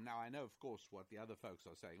optimism. Now, I know, of course, what the other folks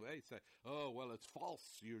are saying. They say, oh, well, it's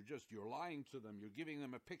false. You're lying to them. You're giving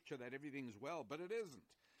them a picture that everything's well, but it isn't.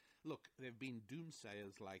 Look, there have been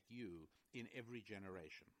doomsayers like you in every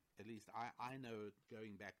generation. At least I know,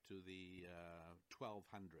 going back to the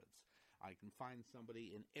 1200s. I can find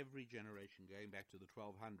somebody in every generation going back to the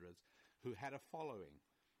 1200s who had a following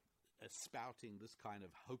spouting this kind of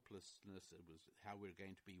hopelessness. It was how we're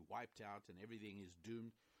going to be wiped out and everything is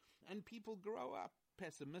doomed. And people grow up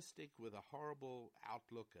pessimistic with a horrible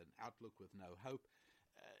outlook, an outlook with no hope.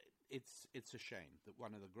 It's a shame that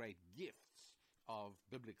one of the great gifts of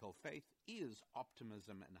biblical faith is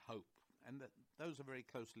optimism and hope. And that those are very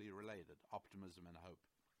closely related, optimism and hope.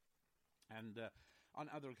 And on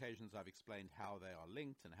other occasions, I've explained how they are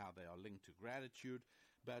linked and how they are linked to gratitude.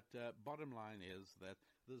 But bottom line is that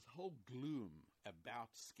this whole gloom about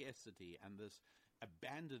scarcity and this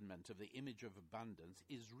abandonment of the image of abundance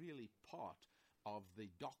is really part of the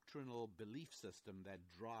doctrinal belief system that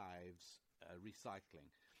drives recycling.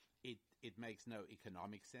 It makes no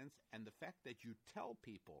economic sense, and the fact that you tell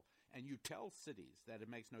people and you tell cities that it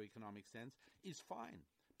makes no economic sense is fine.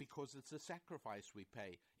 because it's a sacrifice we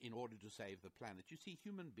pay in order to save the planet. You see,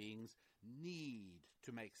 human beings need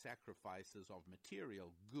to make sacrifices of material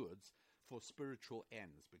goods for spiritual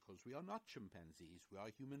ends, because we are not chimpanzees, we are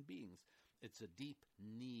human beings. It's a deep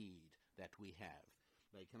need that we have.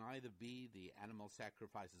 They can either be the animal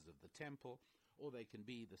sacrifices of the temple, or they can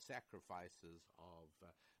be the sacrifices of,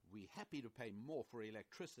 we're happy to pay more for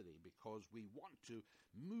electricity because we want to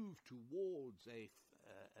move towards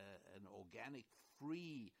an organic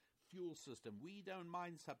free fuel system. We don't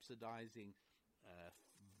mind subsidizing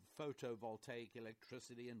photovoltaic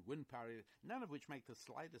electricity and wind power, none of which make the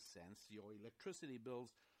slightest sense. Your electricity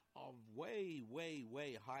bills are way, way,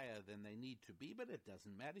 way higher than they need to be, but it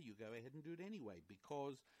doesn't matter. You go ahead and do it anyway,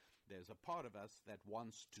 because there's a part of us that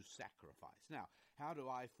wants to sacrifice. Now, how do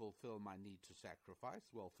I fulfill my need to sacrifice?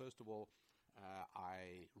 Well, first of all,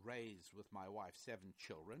 I raise with my wife 7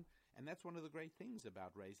 children, and that's one of the great things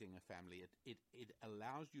about raising a family. It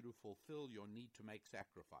allows you to fulfill your need to make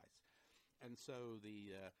sacrifice. And so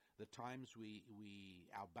the times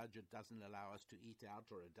our budget doesn't allow us to eat out,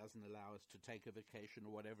 or it doesn't allow us to take a vacation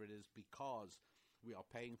or whatever it is, because we are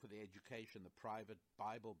paying for the education, the private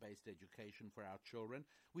Bible-based education for our children,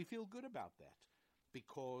 we feel good about that,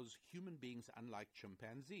 because human beings, unlike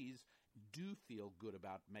chimpanzees, do feel good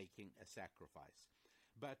about making a sacrifice.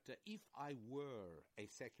 But if I were a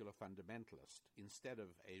secular fundamentalist instead of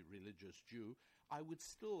a religious Jew, I would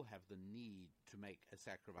still have the need to make a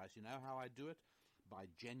sacrifice. You know how I do it? By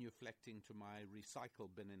genuflecting to my recycle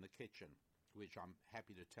bin in the kitchen, which I'm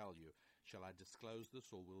happy to tell you. Shall I disclose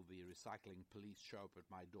this, or will the recycling police show up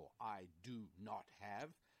at my door? I do not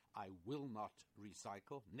have. I will not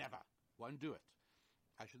recycle. Never. Won't do it.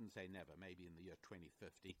 I shouldn't say never. Maybe in the year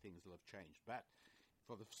 2050 things will have changed. But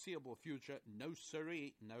for the foreseeable future, no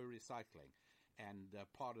siree, no recycling. And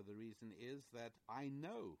part of the reason is that I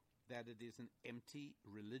know that it is an empty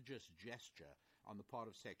religious gesture on the part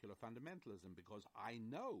of secular fundamentalism, because I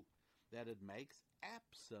know that it makes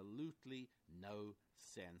absolutely no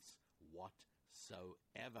sense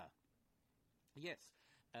whatsoever. Yes,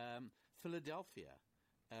 Philadelphia.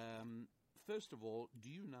 First of all, do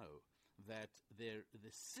you know that the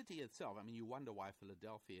city itself, I mean, you wonder why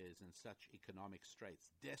Philadelphia is in such economic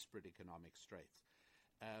straits, desperate economic straits.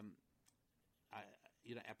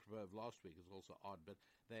 Apropos of last week, is also odd, but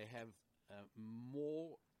they have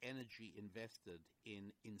more energy invested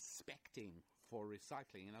in inspecting for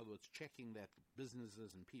recycling, in other words, checking that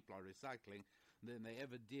businesses and people are recycling, than they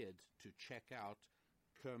ever did to check out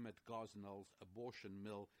Kermit Gosnell's abortion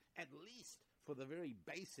mill, at least for the very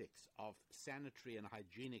basics of sanitary and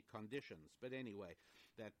hygienic conditions. But anyway,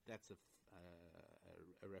 that's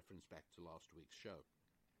a reference back to last week's show.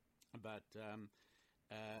 But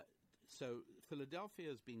so Philadelphia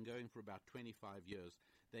has been going for about 25 years.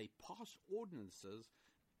 They pass ordinances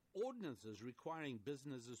requiring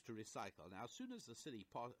businesses to recycle. Now, as soon as the city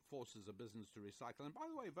forces a business to recycle, and by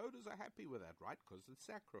the way, voters are happy with that, right? Because it's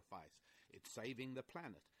sacrifice. It's saving the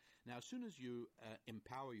planet. Now, as soon as you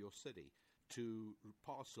empower your city to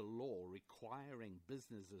pass a law requiring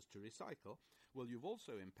businesses to recycle, well, you've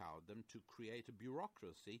also empowered them to create a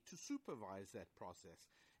bureaucracy to supervise that process.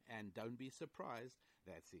 And don't be surprised,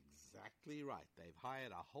 that's exactly right. They've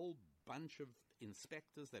hired a whole bunch of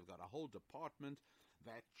inspectors. They've got a whole department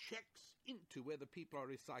that checks into whether people are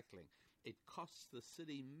recycling. It costs the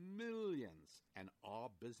city millions. And are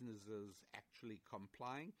businesses actually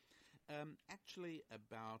complying? Actually,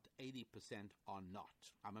 about 80% are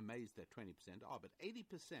not. I'm amazed that 20% are, but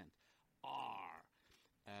 80% are.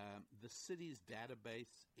 The city's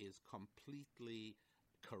database is completely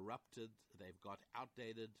corrupted. They've got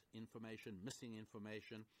outdated information, missing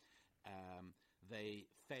information. They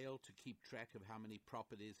fail to keep track of how many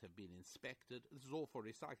properties have been inspected. This is all for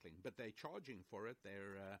recycling, but they're charging for it.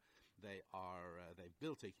 They've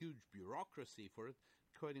built a huge bureaucracy for it.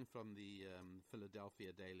 Quoting from the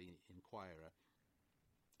Philadelphia Daily Inquirer,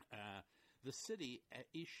 the city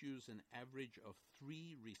issues an average of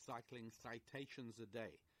 3 recycling citations a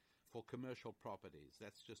day for commercial properties.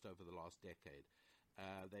 That's just over the last decade.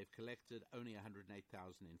 They've collected only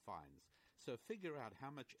 $108,000 in fines. So figure out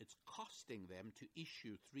how much it's costing them to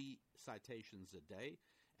issue 3 citations a day,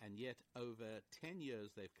 and yet over 10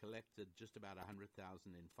 years they've collected just about $100,000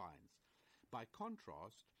 in fines. By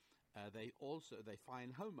contrast, they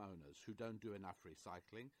fine homeowners who don't do enough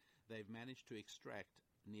recycling. They've managed to extract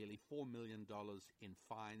nearly $4 million in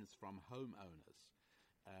fines from homeowners.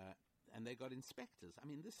 And they got inspectors. I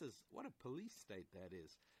mean, this is what a police state that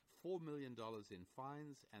is. $4 million in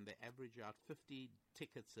fines, and they average out 50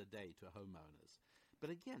 tickets a day to homeowners. But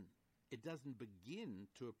again, it doesn't begin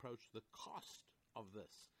to approach the cost of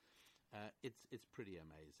this. It's pretty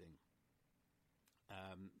amazing.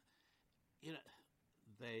 Um, you know,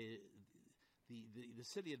 they the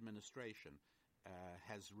city administration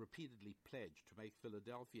has repeatedly pledged to make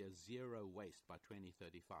Philadelphia zero waste by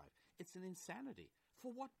 2035. It's an insanity.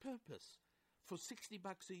 For what purpose? For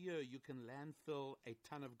 $60 a year, you can landfill a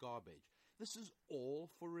ton of garbage. This is all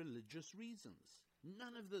for religious reasons.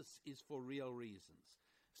 None of this is for real reasons.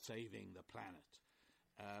 Saving the planet.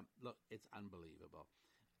 Look, it's unbelievable.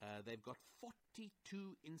 They've got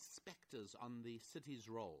 42 inspectors on the city's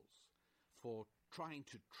rolls for trying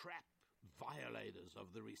to trap violators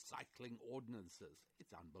of the recycling ordinances.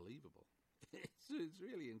 It's unbelievable. It's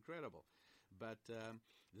really incredible. But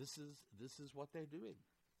this is what they're doing.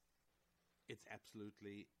 It's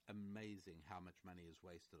absolutely amazing how much money is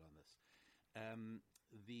wasted on this.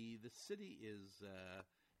 The city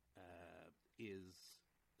is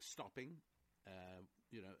stopping,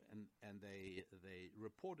 and they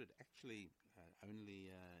reported actually only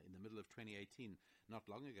in the middle of 2018, not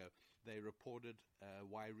long ago, they reported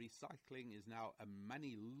why recycling is now a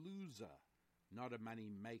money loser, not a money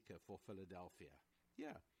maker for Philadelphia.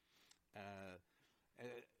 Yeah.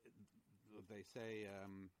 They say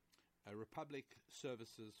a Republic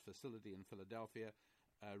Services facility in Philadelphia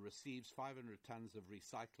receives 500 tons of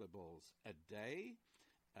recyclables a day.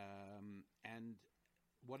 And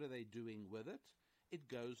what are they doing with it? It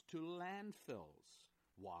goes to landfills.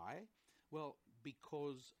 Why? Well,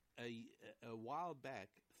 because a while back,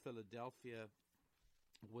 Philadelphia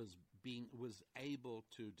was able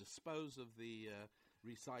to dispose of the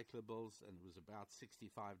recyclables, and it was about $65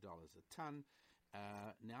 a ton.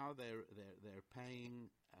 Now they're paying,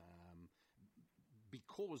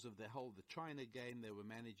 because of the China game, they were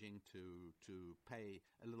managing to pay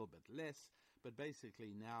a little bit less. But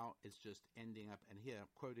basically now it's just ending up, and here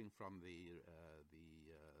quoting from the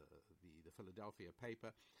Philadelphia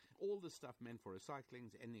paper, all the stuff meant for recycling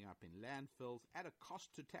is ending up in landfills at a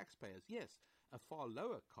cost to taxpayers. Yes, a far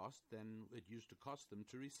lower cost than it used to cost them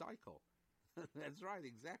to recycle. That's right,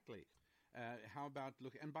 exactly. How about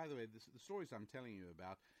look? And by the way, the stories I'm telling you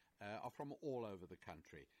about are from all over the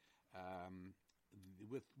country,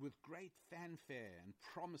 with great fanfare and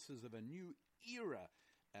promises of a new era.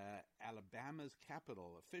 Alabama's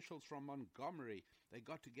capital, officials from Montgomery, they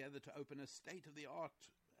got together to open a state-of-the-art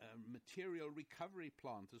material recovery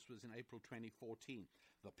plant. This was in April 2014.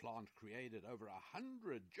 The plant created over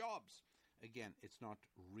 100 jobs. Again, it's not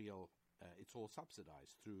real. It's all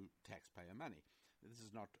subsidized through taxpayer money. This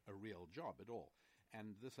is not a real job at all.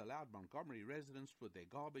 And this allowed Montgomery residents to put their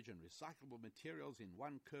garbage and recyclable materials in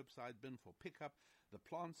one curbside bin for pickup. The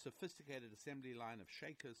plant's sophisticated assembly line of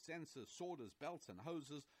shakers, sensors, sorters, belts, and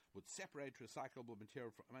hoses would separate recyclable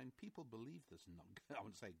material from... people believe this. I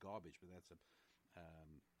wouldn't say garbage, but that's a...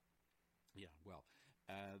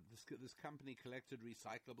 This company collected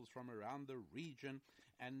recyclables from around the region,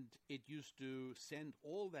 and it used to send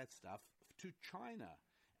all that stuff to China.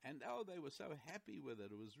 And they were so happy with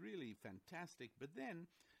it. It was really fantastic. But then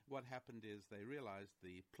what happened is they realized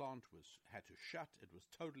the plant had to shut. It was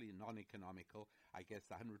totally non-economical. I guess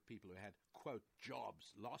the 100 people who had, quote,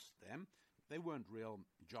 jobs lost them. They weren't real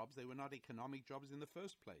jobs. They were not economic jobs in the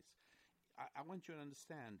first place. I want you to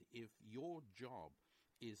understand, if your job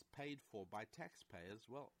is paid for by taxpayers,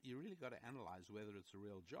 well, you really got to analyze whether it's a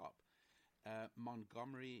real job.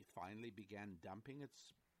 Montgomery finally began dumping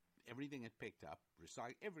everything it picked up,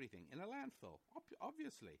 recycle everything in a landfill.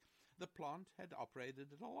 Obviously, the plant had operated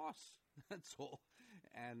at a loss. That's all,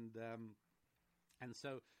 and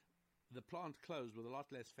so the plant closed with a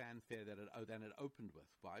lot less fanfare than it opened with.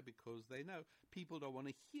 Why? Because they know people don't want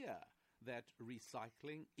to hear that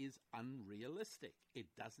recycling is unrealistic. It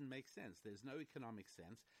doesn't make sense. There's no economic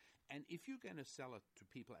sense. And if you're going to sell it to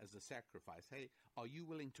people as a sacrifice, hey, are you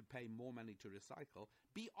willing to pay more money to recycle?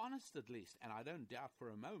 Be honest at least. And I don't doubt for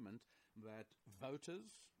a moment that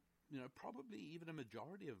voters, probably even a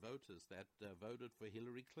majority of voters that voted for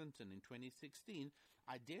Hillary Clinton in 2016,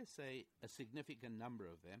 I dare say a significant number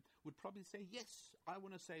of them would probably say, yes, I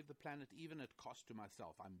want to save the planet even at cost to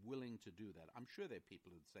myself. I'm willing to do that. I'm sure there are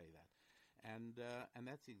people who'd say that. And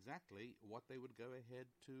that's exactly what they would go ahead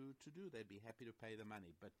to do. They'd be happy to pay the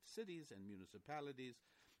money. But cities and municipalities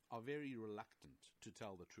are very reluctant to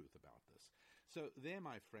tell the truth about this. So there,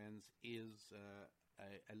 my friends, is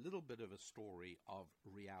a little bit of a story of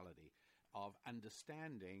reality, of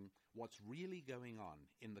understanding what's really going on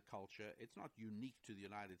in the culture. It's not unique to the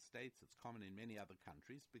United States. It's common in many other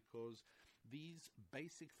countries because these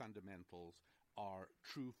basic fundamentals are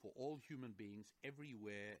true for all human beings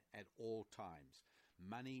everywhere at all times.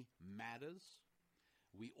 Money matters.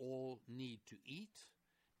 We all need to eat,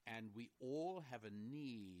 and we all have a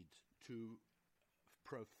need to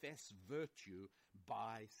profess virtue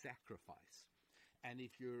by sacrifice. And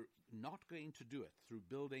if you're not going to do it through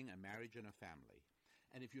building a marriage and a family,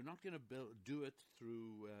 and if you're not going to do it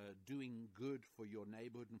through doing good for your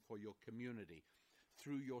neighborhood and for your community,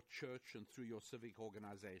 through your church and through your civic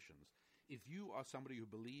organizations, if you are somebody who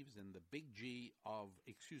believes in the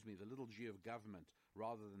the little g of government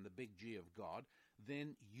rather than the big G of God,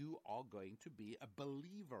 then you are going to be a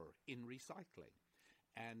believer in recycling.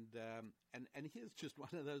 And here's just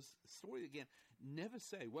one of those stories again. Never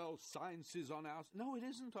say, well, science is on our... No, it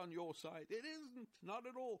isn't on your side. It isn't. Not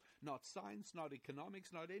at all. Not science, not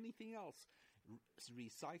economics, not anything else.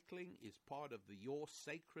 Recycling is part of your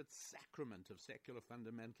sacred sacrament of secular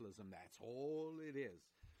fundamentalism. That's all it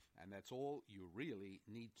is. And that's all you really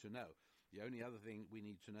need to know. The only other thing we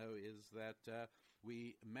need to know is that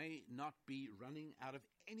we may not be running out of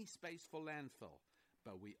any space for landfill,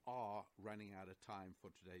 but we are running out of time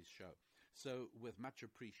for today's show. So with much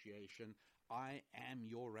appreciation, I am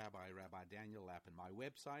your rabbi, Rabbi Daniel Lapin. My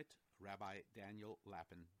website,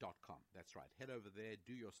 rabbidaniellapin.com. That's right. Head over there,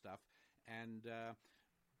 do your stuff, and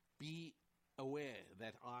be aware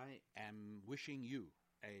that I am wishing you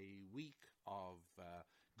a week of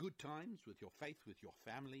good times with your faith, with your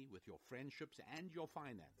family, with your friendships, and your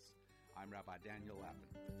finance. I'm Rabbi Daniel Lapin.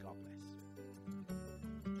 God bless.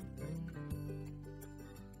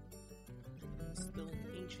 Spilling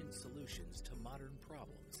ancient solutions to modern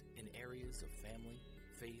problems in areas of family,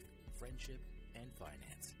 faith, friendship, and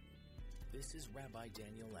finance. This is Rabbi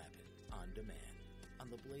Daniel Lapin on demand on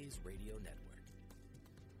the Blaze Radio Network.